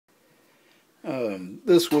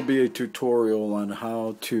This will be a tutorial on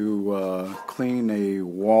how to clean a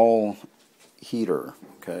wall heater.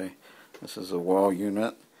 Okay, this is a wall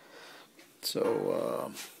unit.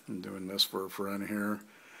 So I'm doing this for a friend here.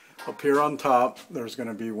 Up here on top, there's going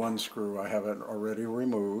to be one screw. I have it already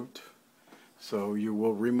removed. So you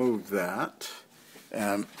will remove that,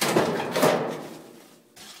 and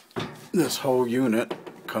this whole unit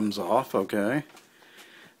comes off. Okay.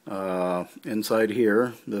 Inside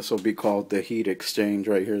here, this will be called the heat exchange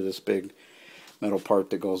right here, this big metal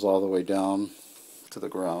part that goes all the way down to the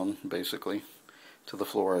ground, basically, to the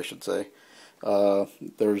floor I should say.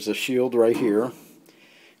 There's a shield right here.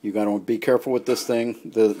 You got to be careful with this thing,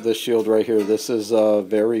 this shield right here. This is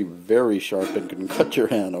very, very sharp and can cut your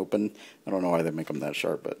hand open. I don't know why they make them that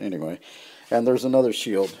sharp, but anyway. And there's another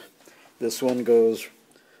shield. This one goes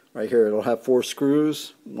right here. It'll have 4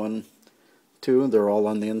 screws, 1, 2, they're all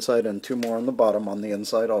on the inside, and 2 more on the bottom on the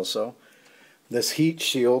inside also. This heat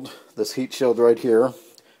shield right here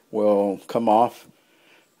will come off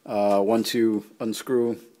once you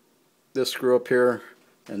unscrew this screw up here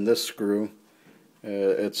and this screw.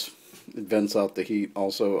 It vents out the heat.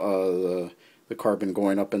 Also the carbon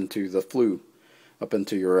going up into the flue, up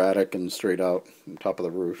into your attic and straight out on top of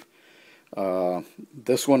the roof.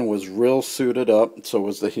 This one was real suited up, so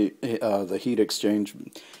was the heat exchange.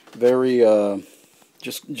 Very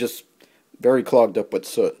just very clogged up with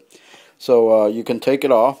soot. So you can take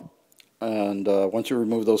it off, and once you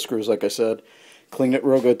remove those screws, like I said, clean it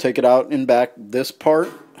real good. Take it out and back. This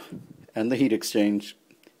part and the heat exchange,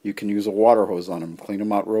 you can use a water hose on them. Clean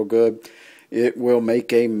them out real good. It will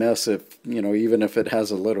make a mess if, you know, even if it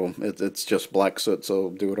has a little. It's just black soot, so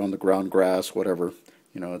do it on the ground, grass, whatever.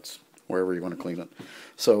 You know, it's wherever you want to clean it.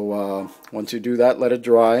 So once you do that, let it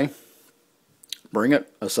dry. Bring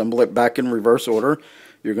it, assemble it back in reverse order.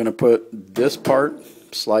 You're going to put this part,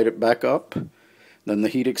 slide it back up. Then the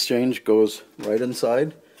heat exchange goes right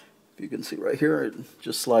inside. If you can see right here, it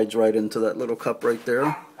just slides right into that little cup right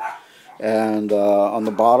there. And on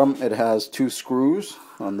the bottom, it has 2 screws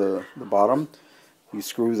on the bottom. You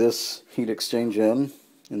screw this heat exchange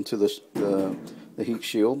into the heat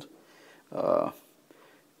shield.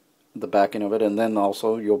 The backing of it, and then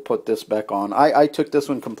also you'll put this back on. I took this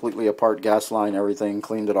one completely apart, gas line, everything,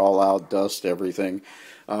 cleaned it all out, dust, everything.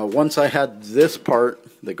 Once I had this part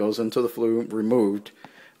that goes into the flue removed,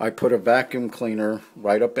 I put a vacuum cleaner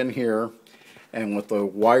right up in here, and with a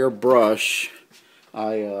wire brush,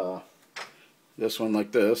 this one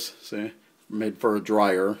like this, see, made for a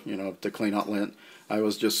dryer, you know, to clean out lint. I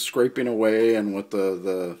was just scraping away, and with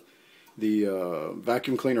the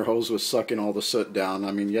vacuum cleaner hose was sucking all the soot down.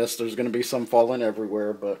 I mean, yes, there's going to be some falling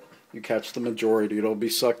everywhere, but you catch the majority. It'll be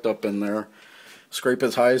sucked up in there. Scrape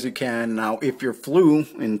as high as you can. Now, if your flue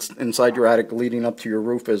inside your attic leading up to your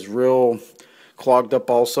roof is real clogged up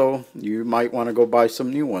also, you might want to go buy some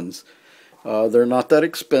new ones. They're not that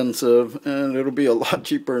expensive, and it'll be a lot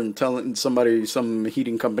cheaper than telling somebody, some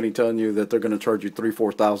heating company telling you that they're going to charge you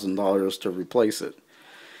 $3,000-$4,000 to replace it.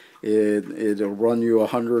 It'll run you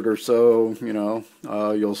 $100 or so. You know,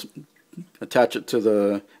 you'll attach it to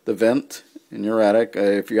the vent in your attic.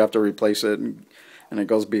 If you have to replace it and it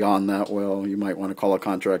goes beyond that, well, you might want to call a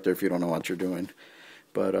contractor if you don't know what you're doing.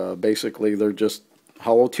 But basically, they're just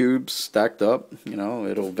hollow tubes stacked up. You know,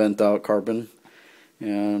 it'll vent out carbon.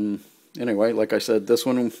 And anyway, like I said, this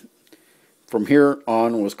one from here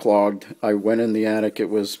on was clogged. I went in the attic.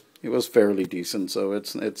 It was fairly decent, so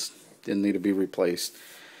it's didn't need to be replaced.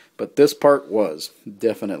 But this part was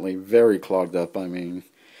definitely very clogged up. I mean,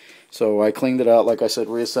 so I cleaned it out. Like I said,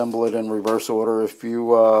 reassemble it in reverse order. If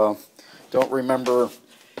you don't remember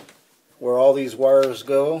where all these wires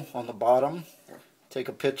go on the bottom, take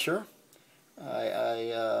a picture.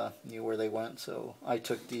 I knew where they went, so I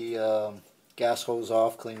took the gas hose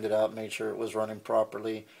off, cleaned it out, made sure it was running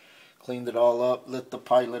properly, cleaned it all up, lit the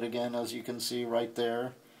pilot again, as you can see right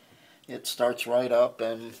there. It starts right up,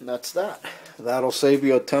 and that's that. That'll save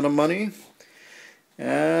you a ton of money.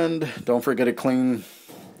 And don't forget to clean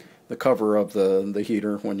the cover of the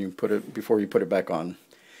heater when you put it, before you put it back on.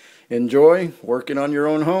 Enjoy working on your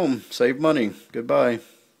own home. Save money. Goodbye.